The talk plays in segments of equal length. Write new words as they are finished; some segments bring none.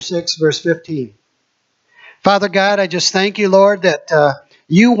6, verse 15. Father God, I just thank you, Lord, that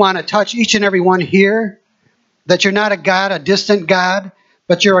you want to touch each and every one here, that you're not a God, a distant God,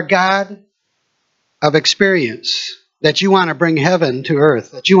 but you're a God of experience, that you want to bring heaven to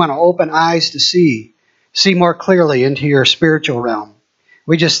earth, that you want to open eyes to see more clearly into your spiritual realm.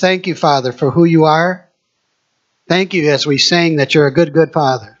 We just thank you, Father, for who you are. Thank you as we sing that you're a good, good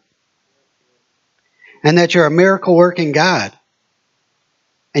Father, and that you're a miracle-working God.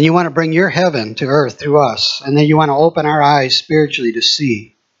 And you want to bring your heaven to earth through us. And then you want to open our eyes spiritually to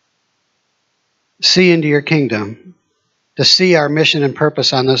see into your kingdom, to see our mission and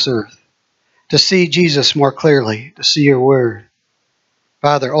purpose on this earth, to see Jesus more clearly, to see your word.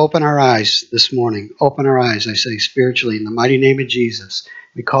 Father, open our eyes this morning. Open our eyes, I say, spiritually, in the mighty name of Jesus.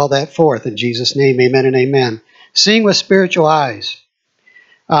 We call that forth in Jesus' name. Amen and amen. Seeing with spiritual eyes.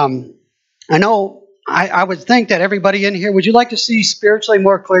 I know I would think that everybody in here, would you like to see spiritually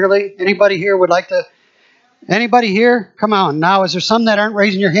more clearly? Anybody here would like to? Anybody here? Come on. Now, is there some that aren't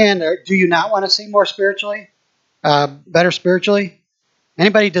raising your hand? Or do you not want to see more spiritually? Better spiritually?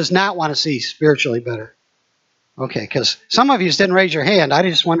 Anybody does not want to see spiritually better? Okay, because some of you just didn't raise your hand. I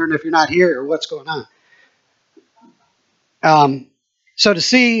just wondering if you're not here or what's going on. So to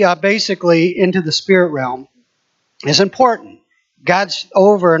see basically into the spirit realm is important. God's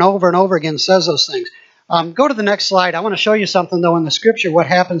over and over and over again says those things. Go to the next slide. I want to show you something, though, in the scripture, what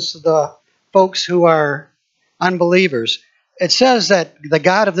happens to the folks who are unbelievers. It says that the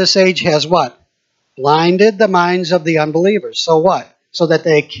God of this age has what? Blinded the minds of the unbelievers. So what? So that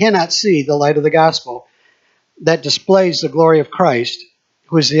they cannot see the light of the gospel that displays the glory of Christ,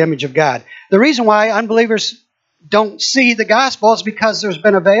 who is the image of God. The reason why unbelievers don't see the gospel is because there's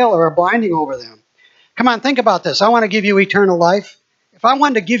been a veil or a blinding over them. Come on, think about this. I want to give you eternal life. If I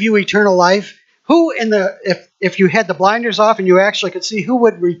wanted to give you eternal life, who if you had the blinders off and you actually could see, who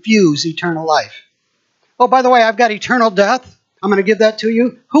would refuse eternal life? Oh, by the way, I've got eternal death. I'm going to give that to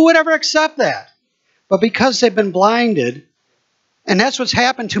you. Who would ever accept that? But because they've been blinded, and that's what's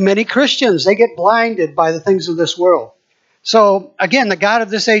happened to many Christians. They get blinded by the things of this world. So, again, the God of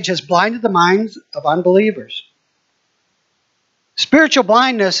this age has blinded the minds of unbelievers. Spiritual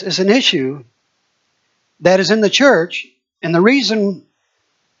blindness is an issue that is in the church, and the reason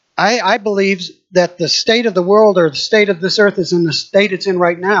I believe that the state of the world or the state of this earth is in the state it's in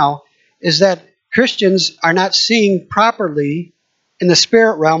right now is that Christians are not seeing properly in the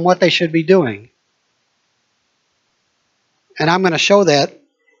spirit realm what they should be doing. And I'm going to show that,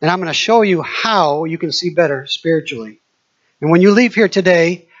 and I'm going to show you how you can see better spiritually. And when you leave here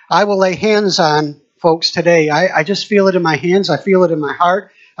today, I will lay hands on folks today. I just feel it in my hands. I feel it in my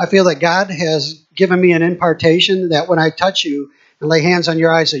heart. I feel that God has given me an impartation that when I touch you and lay hands on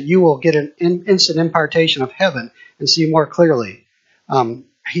your eyes, that you will get an instant impartation of heaven and see more clearly.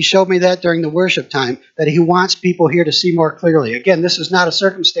 He showed me that during the worship time, that he wants people here to see more clearly. Again, this is not a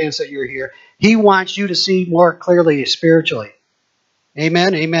circumstance that you're here. He wants you to see more clearly spiritually.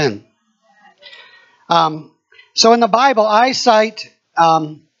 Amen, amen. So in the Bible, eyesight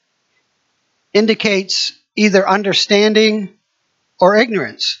indicates either understanding or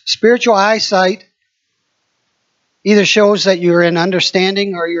ignorance. Spiritual eyesight either shows that you're in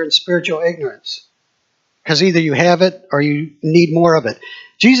understanding or you're in spiritual ignorance. Because either you have it or you need more of it.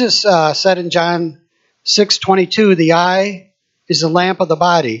 Jesus said in John 6:22, the eye is the lamp of the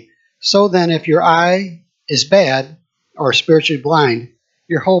body. So then if your eye is bad or spiritually blind,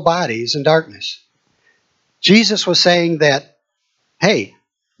 your whole body is in darkness. Jesus was saying that, hey,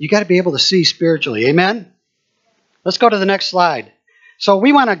 you got to be able to see spiritually. Amen? Let's go to the next slide. So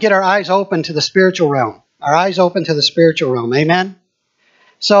we want to get our eyes open to the spiritual realm. Our eyes open to the spiritual realm. Amen?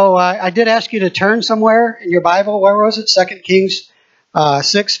 So I did ask you to turn somewhere in your Bible. Where was it? 2 Kings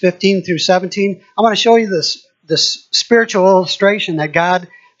 6:15 through 17. I want to show you this spiritual illustration that God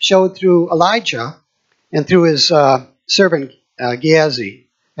showed through Elijah and through his servant Gehazi.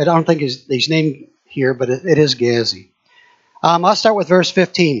 I don't think he's named here, but it is Gehazi. I'll start with verse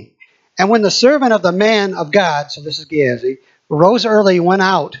 15. And when the servant of the man of God, so this is Gehazi, rose early and went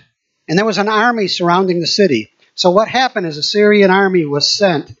out, and there was an army surrounding the city. So what happened is a Syrian army was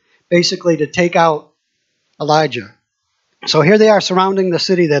sent basically to take out Elijah. So here they are surrounding the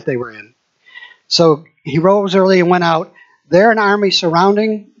city that they were in. So he rose early and went out. There an army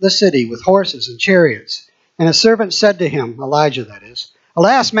surrounding the city with horses and chariots. And his servant said to him, Elijah that is,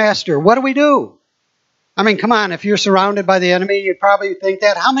 Alas, master, what do we do? I mean, come on, if you're surrounded by the enemy, you'd probably think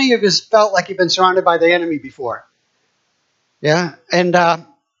that. How many of you felt like you've been surrounded by the enemy before? Yeah, and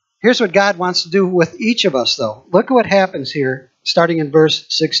here's what God wants to do with each of us, though. Look at what happens here, starting in verse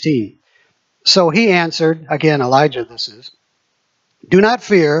 16. So he answered, again, Elijah this is, Do not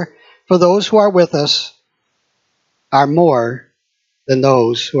fear, for those who are with us are more than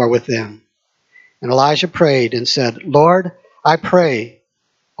those who are with them. And Elijah prayed and said, Lord, I pray,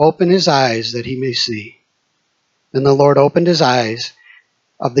 open his eyes that he may see. Then the Lord opened his eyes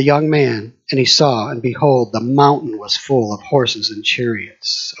of the young man, and he saw, and behold, the mountain was full of horses and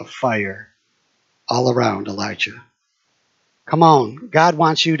chariots of fire all around Elijah. Come on, God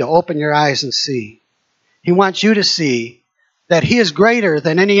wants you to open your eyes and see. He wants you to see that he is greater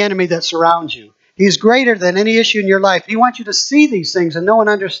than any enemy that surrounds you. He's greater than any issue in your life. He wants you to see these things and know and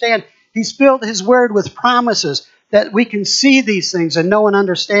understand. He's filled his word with promises that we can see these things and know and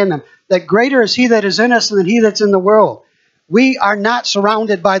understand them. That greater is he that is in us than he that's in the world. We are not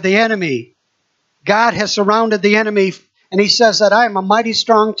surrounded by the enemy. God has surrounded the enemy, and he says that I am a mighty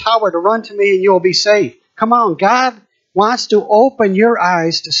strong tower to run to me and you will be safe. Come on, God wants to open your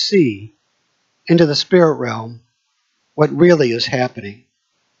eyes to see into the spirit realm what really is happening.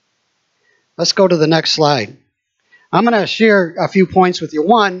 Let's go to the next slide. I'm going to share a few points with you.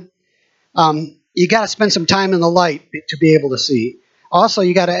 One, you got to spend some time in the light to be able to see. Also,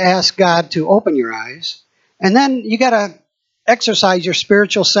 you got to ask God to open your eyes. And then you got to exercise your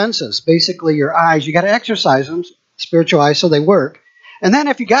spiritual senses, basically your eyes. You got to exercise them, spiritual eyes, so they work. And then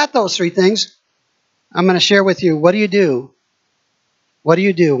if you got those three things, I'm going to share with you, what do you do? What do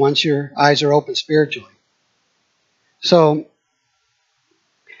you do once your eyes are open spiritually? So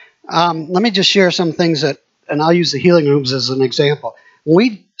let me just share some things and I'll use the healing rooms as an example. When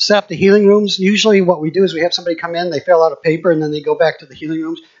we set up the healing rooms, usually what we do is we have somebody come in, they fill out a paper, and then they go back to the healing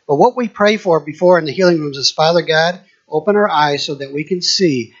rooms. But what we pray for before in the healing rooms is, Father God, open our eyes so that we can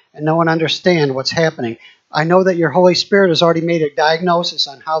see and know and understand what's happening. I know that your Holy Spirit has already made a diagnosis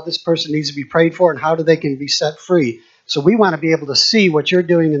on how this person needs to be prayed for and how they can be set free. So we want to be able to see what you're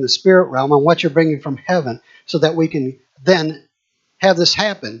doing in the spirit realm and what you're bringing from heaven so that we can then have this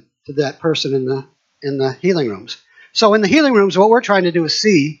happen to that person in the healing rooms. So in the healing rooms, what we're trying to do is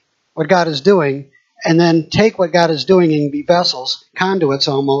see what God is doing and then take what God is doing and be vessels, conduits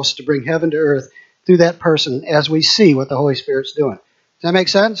almost, to bring heaven to earth through that person as we see what the Holy Spirit's doing. Does that make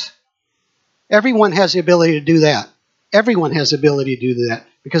sense? Everyone has the ability to do that. Everyone has the ability to do that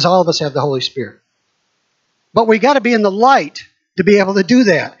because all of us have the Holy Spirit. But we got to be in the light to be able to do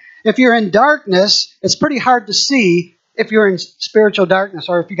that. If you're in darkness, it's pretty hard to see if you're in spiritual darkness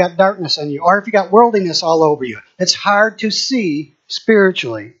or if you got darkness on you or if you got worldliness all over you. It's hard to see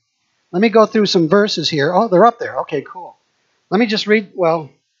spiritually. Let me go through some verses here. Oh, they're up there. Okay, cool. Let me just read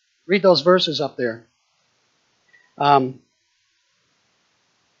those verses up there. 1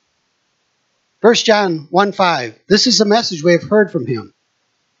 John 1:5. This is the message we have heard from him.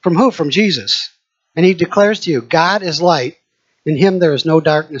 From who? From Jesus. And he declares to you, God is light. In him there is no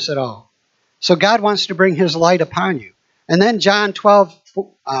darkness at all. So God wants to bring his light upon you. And then John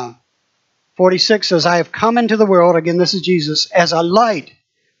 12:46 says, I have come into the world, again this is Jesus, as a light,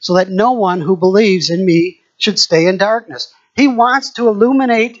 so that no one who believes in me should stay in darkness. He wants to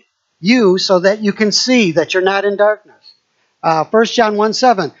illuminate you so that you can see that you're not in darkness. 1 John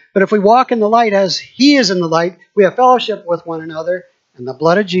 1:7, but if we walk in the light as he is in the light, we have fellowship with one another, and the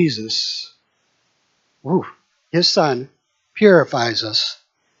blood of Jesus, his son, purifies us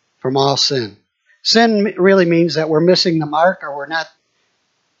from all sin. Sin really means that we're missing the mark or we're not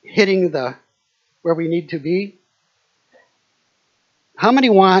hitting where we need to be. How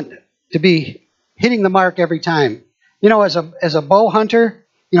many want to be hitting the mark every time? You know, as a bow hunter,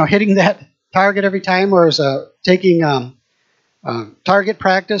 hitting that target every time, or as taking target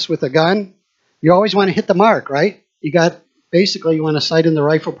practice with a gun, you always want to hit the mark, right? You want to sight in the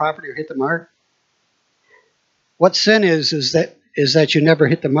rifle properly or hit the mark. What sin is that you never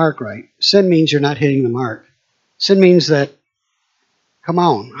hit the mark right. Sin means you're not hitting the mark. Sin means that, come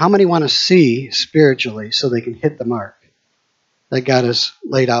on, how many want to see spiritually so they can hit the mark that God has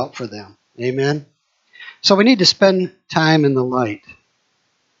laid out for them? Amen? So we need to spend time in the light.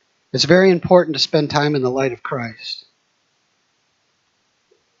 It's very important to spend time in the light of Christ.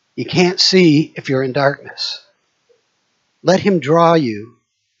 You can't see if you're in darkness. Let him draw you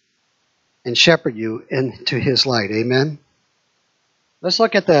and shepherd you into his light. Amen? Let's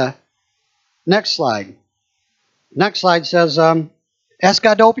look at the next slide. Next slide says, ask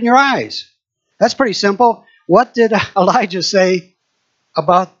God to open your eyes. That's pretty simple. What did Elijah say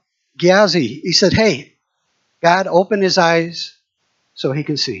about Gehazi? He said, hey, God, open his eyes so he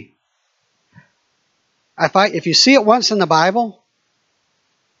can see. If you see it once in the Bible,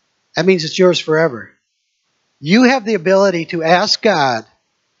 that means it's yours forever. You have the ability to ask God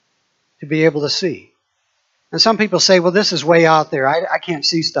to be able to see. And some people say, well, this is way out there. I can't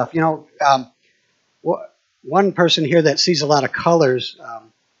see stuff. one person here that sees a lot of colors.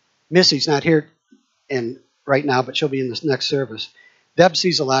 Missy's not here right now, but she'll be in this next service. Deb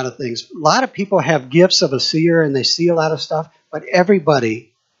sees a lot of things. A lot of people have gifts of a seer and they see a lot of stuff, but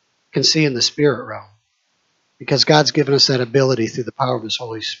everybody can see in the spirit realm because God's given us that ability through the power of His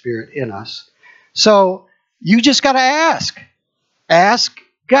Holy Spirit in us. So you just got to ask. Ask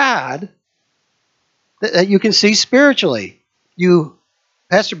God that you can see spiritually.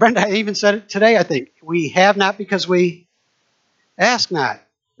 Pastor Brenda even said it today, I think. We have not because we ask not.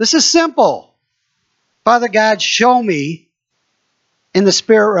 This is simple. Father God, show me in the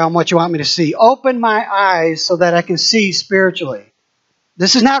spirit realm what you want me to see. Open my eyes so that I can see spiritually.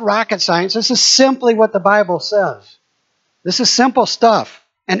 This is not rocket science. This is simply what the Bible says. This is simple stuff.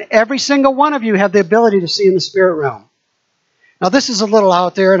 And every single one of you have the ability to see in the spirit realm. Now, this is a little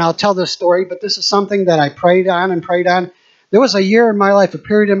out there, and I'll tell this story, but this is something that I prayed on and prayed on. There was a year in my life, a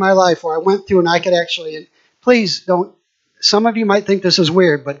period in my life, where I went through and I could actually, and please don't, some of you might think this is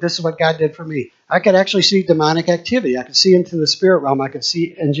weird, but this is what God did for me. I could actually see demonic activity. I could see into the spirit realm. I could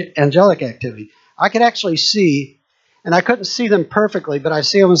see angelic activity. I could actually see, and I couldn't see them perfectly, but I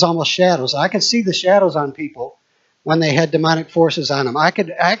see them as almost shadows. I could see the shadows on people when they had demonic forces on them. I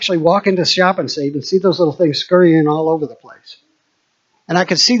could actually walk into the shop and see those little things scurrying all over the place. And I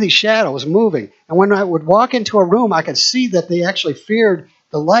could see these shadows moving. And when I would walk into a room, I could see that they actually feared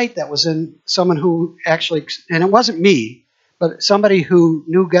the light that was in someone who actually, and it wasn't me, but somebody who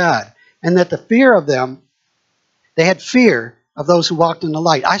knew God. And that the fear of them, they had fear of those who walked in the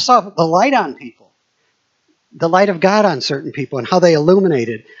light. I saw the light on people, the light of God on certain people and how they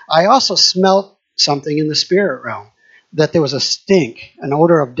illuminated. I also smelt something in the spirit realm, that there was a stink, an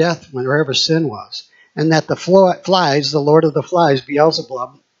odor of death wherever sin was. And that the flies, the Lord of the Flies,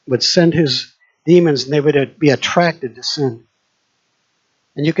 Beelzebub, would send his demons and they would be attracted to sin.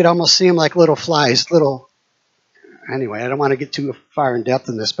 And you could almost see them like little flies, anyway, I don't want to get too far in depth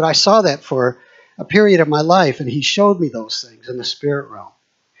in this, but I saw that for a period of my life, and he showed me those things in the spirit realm.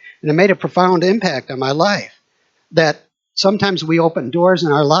 And it made a profound impact on my life, that sometimes we open doors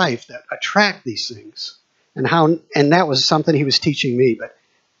in our life that attract these things. And that was something he was teaching me, but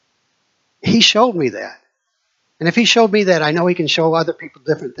he showed me that. And if he showed me that, I know he can show other people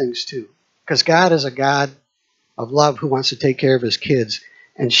different things too. Because God is a God of love who wants to take care of his kids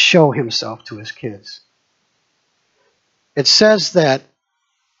and show himself to his kids. It says that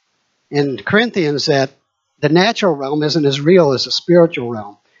in Corinthians that the natural realm isn't as real as the spiritual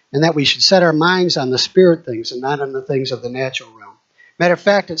realm, and that we should set our minds on the spirit things and not on the things of the natural realm. Matter of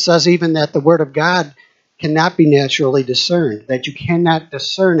fact, it says even that the word of God cannot be naturally discerned, that you cannot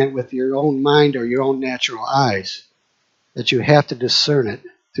discern it with your own mind or your own natural eyes, that you have to discern it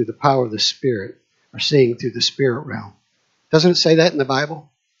through the power of the Spirit or seeing through the spirit realm. Doesn't it say that in the Bible?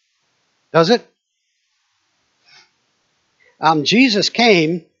 Does it? Jesus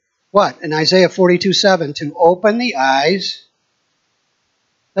came, what? In Isaiah 42:7, to open the eyes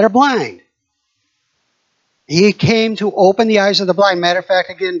that are blind. He came to open the eyes of the blind. Matter of fact,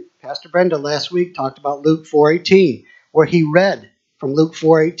 again, Pastor Brenda last week talked about Luke 4:18, where he read from Luke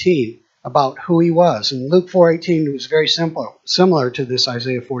 4:18 about who he was. And Luke 4:18 was very similar to this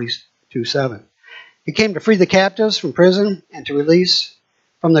Isaiah 42:7. He came to free the captives from prison and to release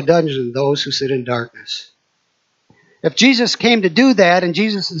from the dungeon those who sit in darkness. If Jesus came to do that and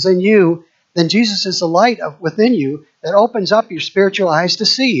Jesus is in you, then Jesus is the light within you that opens up your spiritual eyes to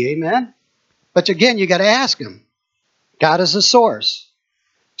see. Amen? But again, you got to ask him. God is the source.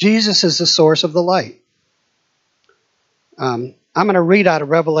 Jesus is the source of the light. I'm going to read out of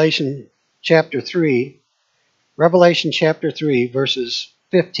Revelation chapter 3. Revelation chapter 3, verses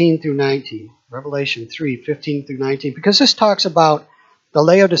 15 through 19. Revelation 3, 15 through 19. Because this talks about the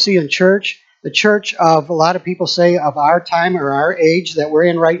Laodicean church, the church of, a lot of people say, of our time or our age that we're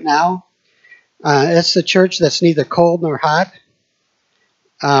in right now. It's the church that's neither cold nor hot.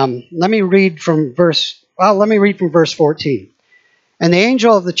 Let me read from verse 14. And the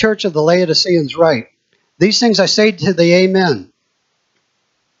angel of the church of the Laodiceans write, these things I say to the Amen.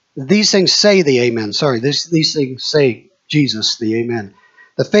 These things say the Amen. Sorry, these things say Jesus, the Amen.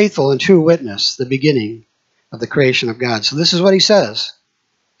 The faithful and true witness, the beginning of the creation of God. So this is what he says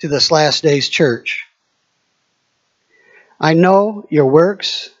to this last day's church. I know your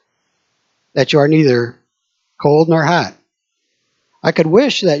works, that you are neither cold nor hot. I could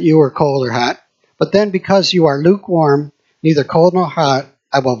wish that you were cold or hot, but then because you are lukewarm, neither cold nor hot,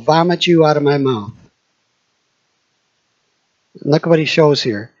 I will vomit you out of my mouth. And look at what he shows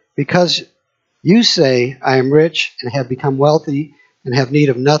here. Because you say, I am rich and have become wealthy and have need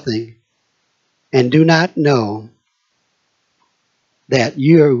of nothing, and do not know that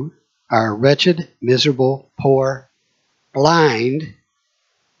you are wretched, miserable, poor, blind,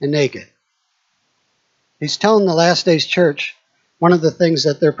 and naked. He's telling the last days church one of the things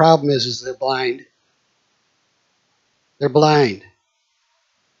that their problem is they're blind. They're blind.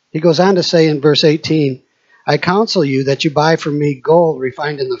 He goes on to say in verse 18, I counsel you that you buy from me gold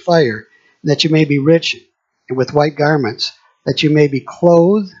refined in the fire, that you may be rich and with white garments, that you may be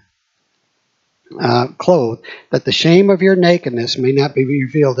clothed, that the shame of your nakedness may not be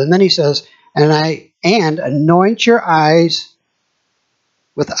revealed. And then he says, and anoint your eyes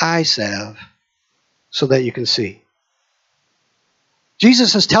with eye salve so that you can see.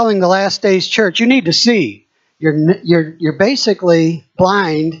 Jesus is telling the last days church, you need to see. You're basically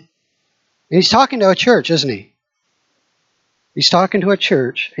blind. And he's talking to a church, isn't he? He's talking to a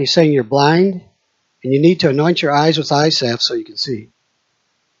church. And he's saying you're blind and you need to anoint your eyes with eye salve so you can see.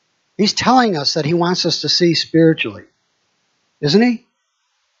 He's telling us that he wants us to see spiritually. Isn't he?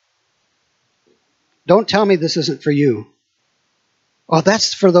 Don't tell me this isn't for you. Well,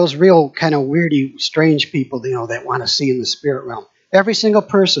 that's for those real kind of weirdy, strange people, that want to see in the spirit realm. Every single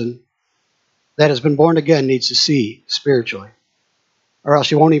person that has been born again needs to see spiritually, or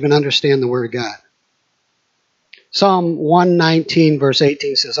else you won't even understand the Word of God. Psalm 119, verse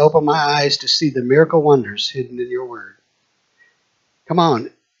 18 says, open my eyes to see the miracle wonders hidden in your Word. Come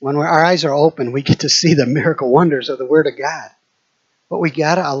on. When our eyes are open, we get to see the miracle wonders of the Word of God. But we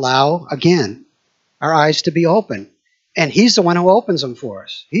got to allow, again, our eyes to be open. And he's the one who opens them for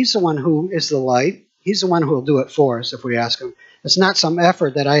us. He's the one who is the light. He's the one who will do it for us if we ask him. It's not some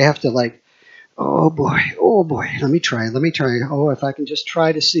effort that I have to oh boy, let me try. Oh, if I can just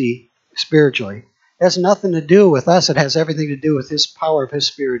try to see spiritually. It has nothing to do with us. It has everything to do with his power of his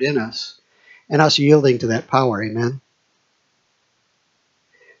Spirit in us and us yielding to that power. Amen.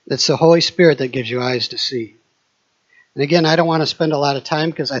 It's the Holy Spirit that gives you eyes to see. And again, I don't want to spend a lot of time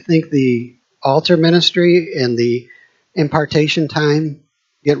because I think the altar ministry and the impartation time,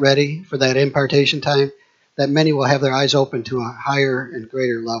 get ready for that impartation time, that many will have their eyes open to a higher and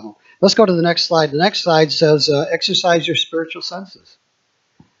greater level. Let's go to the next slide. The next slide says, exercise your spiritual senses.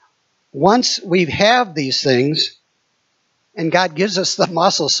 Once we have these things, and God gives us the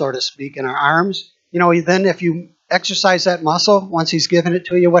muscle, so to speak, in our arms, then if you exercise that muscle, once he's given it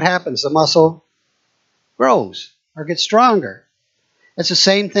to you, what happens? The muscle grows or gets stronger. It's the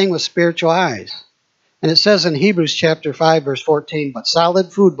same thing with spiritual eyes. And it says in Hebrews chapter 5, verse 14, but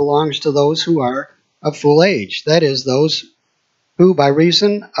solid food belongs to those who are of full age. That is, those who by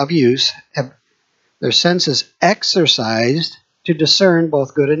reason of use have their senses exercised to discern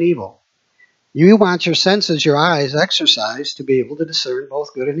both good and evil. You want your senses, your eyes, exercised to be able to discern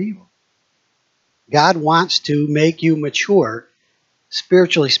both good and evil. God wants to make you mature,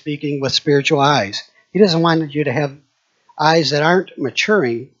 spiritually speaking, with spiritual eyes. He doesn't want you to have eyes that aren't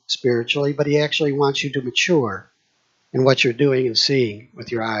maturing spiritually, but he actually wants you to mature in what you're doing and seeing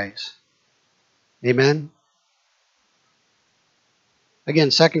with your eyes. Amen? Again,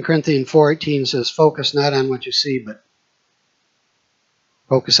 2 Corinthians 4:18 says, focus not on what you see, but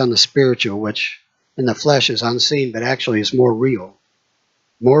focus on the spiritual, which in the flesh is unseen, but actually is more real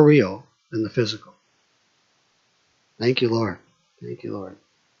than the physical. Thank you, Lord. Thank you, Lord.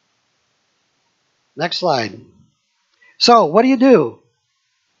 Next slide. So, what do you do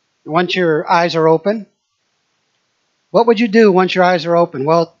once your eyes are open? What would you do once your eyes are open?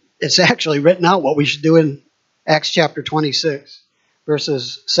 Well, it's actually written out what we should do in Acts chapter 26,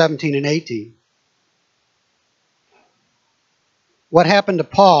 verses 17 and 18. What happened to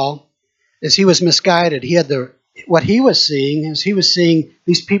Paul is he was misguided. What he was seeing is he was seeing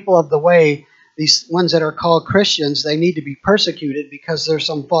these people of the way, these ones that are called Christians, they need to be persecuted because there's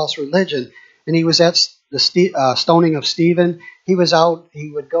some false religion. And he was at the stoning of Stephen. He was out. He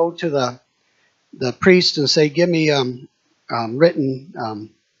would go to the priest and say, give me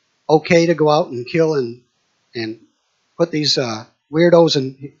written okay to go out and kill and put these weirdos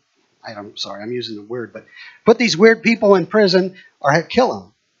in. I'm sorry, I'm using the word, but put these weird people in prison or kill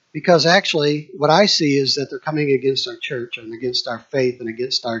them. Because actually, what I see is that they're coming against our church and against our faith and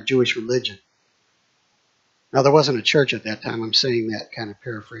against our Jewish religion. Now, there wasn't a church at that time. I'm saying that kind of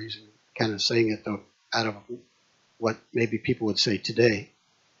paraphrasing, kind of saying it out of what maybe people would say today.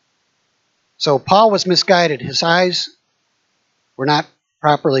 So Paul was misguided. His eyes were not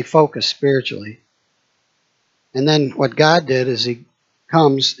properly focused spiritually. And then what God did is he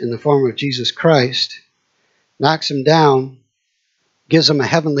comes in the form of Jesus Christ, knocks him down, gives him a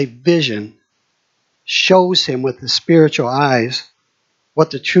heavenly vision, shows him with the spiritual eyes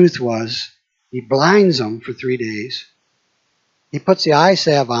what the truth was. He blinds him for 3 days. He puts the eye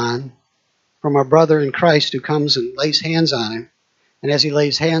salve on from our brother in Christ who comes and lays hands on him And as he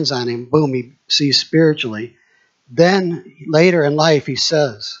lays hands on him, boom, he sees spiritually. Then later in life, he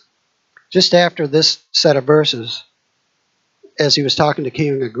says, just after this set of verses, as he was talking to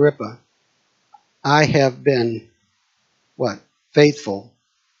King Agrippa, I have been, what? Faithful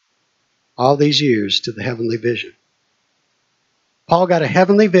all these years to the heavenly vision. Paul got a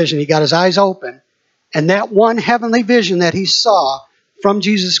heavenly vision. He got his eyes open. And that one heavenly vision that he saw from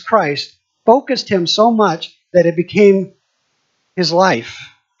Jesus Christ focused him so much that it became his life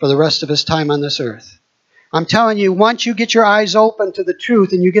for the rest of his time on this earth. I'm telling you, once you get your eyes open to the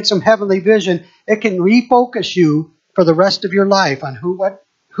truth and you get some heavenly vision, it can refocus you for the rest of your life on who,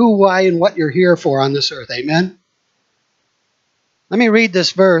 why, and what you're here for on this earth. Amen? Let me read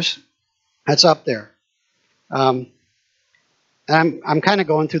this verse that's up there. I'm kind of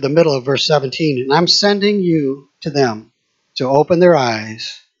going through the middle of verse 17. And I'm sending you to them to open their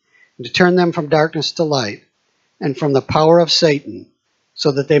eyes and to turn them from darkness to light and from the power of Satan,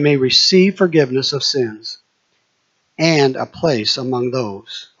 so that they may receive forgiveness of sins and a place among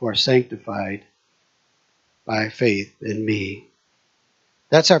those who are sanctified by faith in me.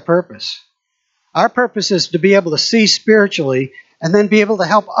 That's our purpose. Our purpose is to be able to see spiritually and then be able to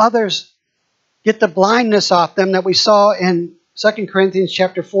help others get the blindness off them that we saw in 2 Corinthians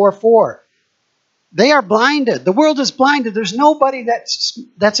chapter 4:4. They are blinded. The world is blinded. There's nobody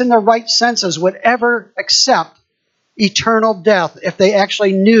that's in their right senses would ever accept eternal death if they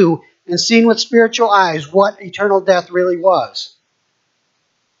actually knew and seen with spiritual eyes what eternal death really was.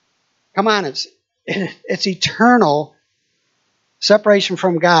 Come on, it's eternal separation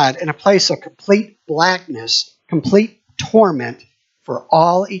from God in a place of complete blackness, complete torment for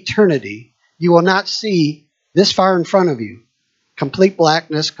all eternity. You will not see this far in front of you. Complete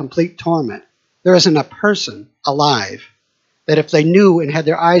blackness, complete torment. There isn't a person alive that if they knew and had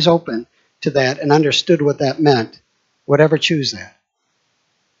their eyes open to that and understood what that meant, would ever choose that.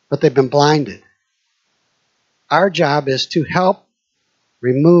 But they've been blinded. Our job is to help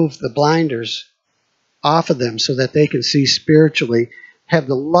remove the blinders off of them so that they can see spiritually, have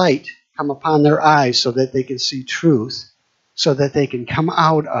the light come upon their eyes so that they can see truth, so that they can come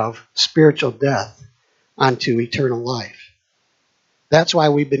out of spiritual death onto eternal life. That's why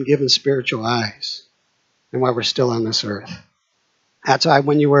we've been given spiritual eyes and why we're still on this earth. That's why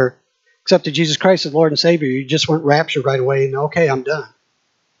when you were accepted Jesus Christ as Lord and Savior, you just weren't raptured right away and, okay, I'm done.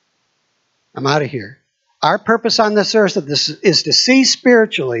 I'm out of here. Our purpose on this earth is to see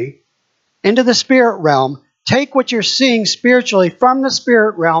spiritually into the spirit realm, take what you're seeing spiritually from the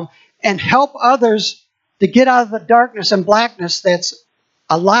spirit realm, and help others to get out of the darkness and blackness that's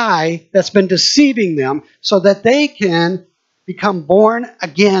a lie that's been deceiving them so that they can become born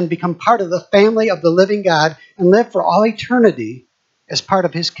again, become part of the family of the living God, and live for all eternity as part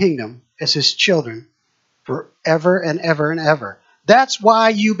of his kingdom, as his children, forever and ever and ever. That's why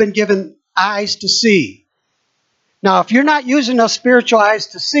you've been given eyes to see. Now, if you're not using those spiritual eyes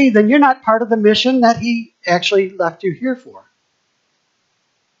to see, then you're not part of the mission that he actually left you here for.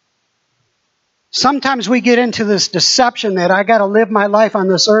 Sometimes we get into this deception that I got to live my life on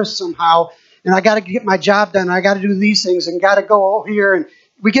this earth somehow, and I got to get my job done, I got to do these things, and got to go here. And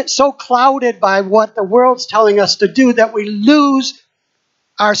we get so clouded by what the world's telling us to do that we lose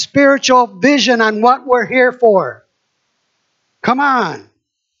our spiritual vision on what we're here for. Come on.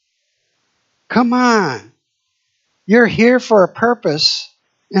 Come on. You're here for a purpose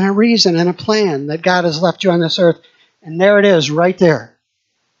and a reason and a plan that God has left you on this earth. And there it is right there.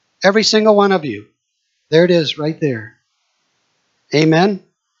 Every single one of you. There it is right there. Amen.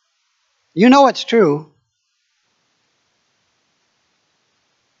 You know it's true.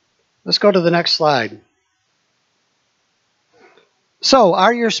 Let's go to the next slide. So,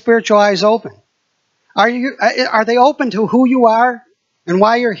 are your spiritual eyes open? Are they open to who you are and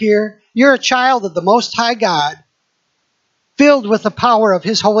why you're here? You're a child of the Most High God, filled with the power of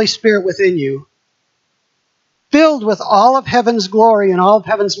his Holy Spirit within you, filled with all of heaven's glory and all of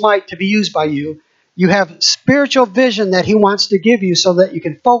heaven's might to be used by you. You have spiritual vision that he wants to give you so that you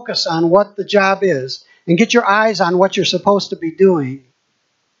can focus on what the job is and get your eyes on what you're supposed to be doing.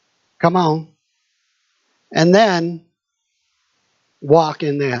 Come on. And then walk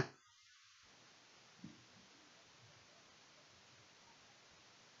in that.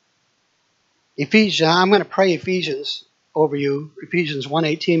 Ephesians, I'm going to pray Ephesians over you, Ephesians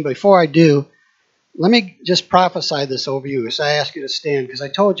 1:18. Before I do, let me just prophesy this over you as I ask you to stand, because I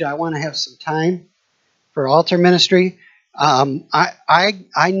told you I want to have some time for altar ministry.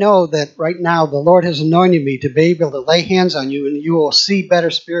 I know that right now the Lord has anointed me to be able to lay hands on you and you will see better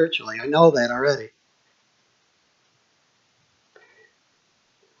spiritually. I know that already.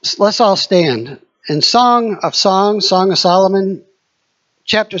 So let's all stand. In Song of Songs, Song of Solomon,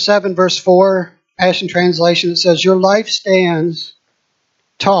 chapter 7, verse 4, Passion Translation, it says, "Your life stands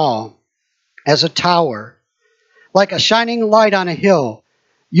tall as a tower, like a shining light on a hill.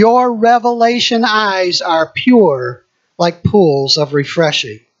 Your revelation eyes are pure, like pools of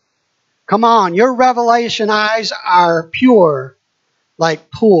refreshing." Come on, your revelation eyes are pure,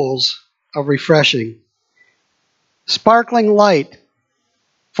 like pools of refreshing. Sparkling light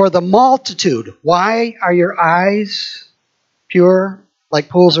for the multitude. Why are your eyes pure, like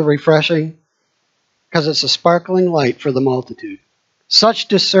pools of refreshing? Because it's a sparkling light for the multitude. Such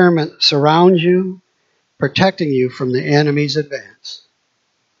discernment surrounds you, protecting you from the enemy's advance.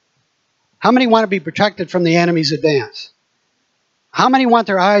 How many want to be protected from the enemy's advance? How many want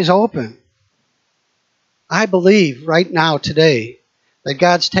their eyes open? I believe right now, today, that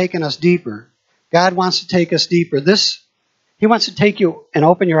God's taken us deeper. God wants to take us deeper. He wants to take you and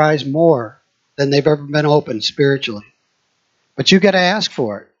open your eyes more than they've ever been opened spiritually. But you got to ask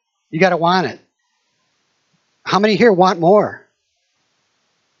for it. You got to want it. How many here want more?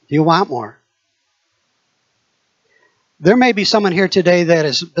 Do you want more? There may be someone here today that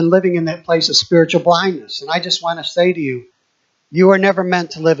has been living in that place of spiritual blindness. And I just want to say to you, you are never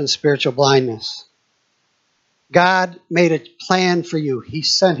meant to live in spiritual blindness. God made a plan for you. He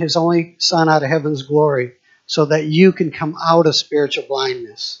sent His only Son out of heaven's glory so that you can come out of spiritual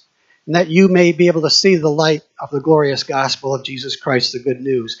blindness and that you may be able to see the light of the glorious gospel of Jesus Christ, the good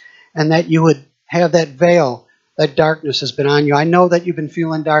news, and that you would have that veil, that darkness has been on you. I know that you've been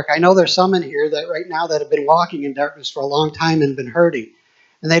feeling dark. I know there's some in here that right now that have been walking in darkness for a long time and been hurting,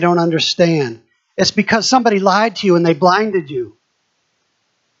 and they don't understand. It's because somebody lied to you and they blinded you.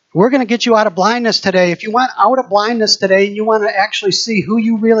 We're going to get you out of blindness today. If you want out of blindness today and you want to actually see who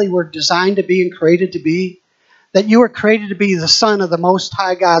you really were designed to be and created to be, that you were created to be the son of the Most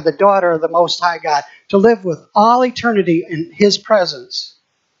High God, the daughter of the Most High God, to live with all eternity in His presence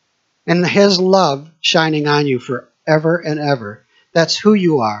and His love shining on you forever and ever. That's who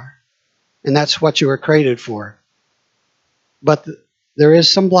you are, and that's what you were created for. But there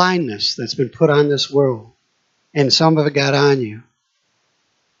is some blindness that's been put on this world, and some of it got on you.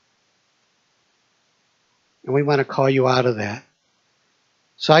 And we want to call you out of that.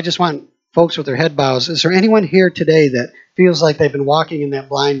 So I just want folks with their head bows. Is there anyone here today that feels like they've been walking in that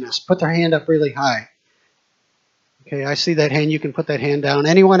blindness? Put their hand up really high. Okay, I see that hand. You can put that hand down.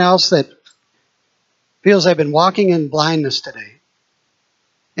 Anyone else that feels they've been walking in blindness today?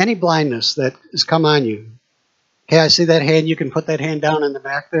 Any blindness that has come on you? Okay, I see that hand. You can put that hand down in the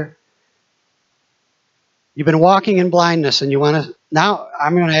back there. You've been walking in blindness and you want to... Now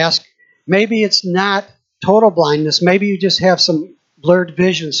I'm going to ask, maybe it's not total blindness. Maybe you just have some blurred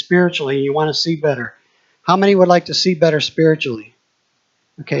vision spiritually and you want to see better. How many would like to see better spiritually?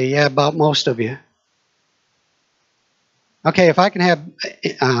 Okay, yeah, about most of you. Okay, if I can have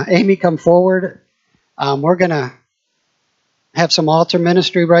Amy come forward. We're going to have some altar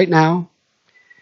ministry right now.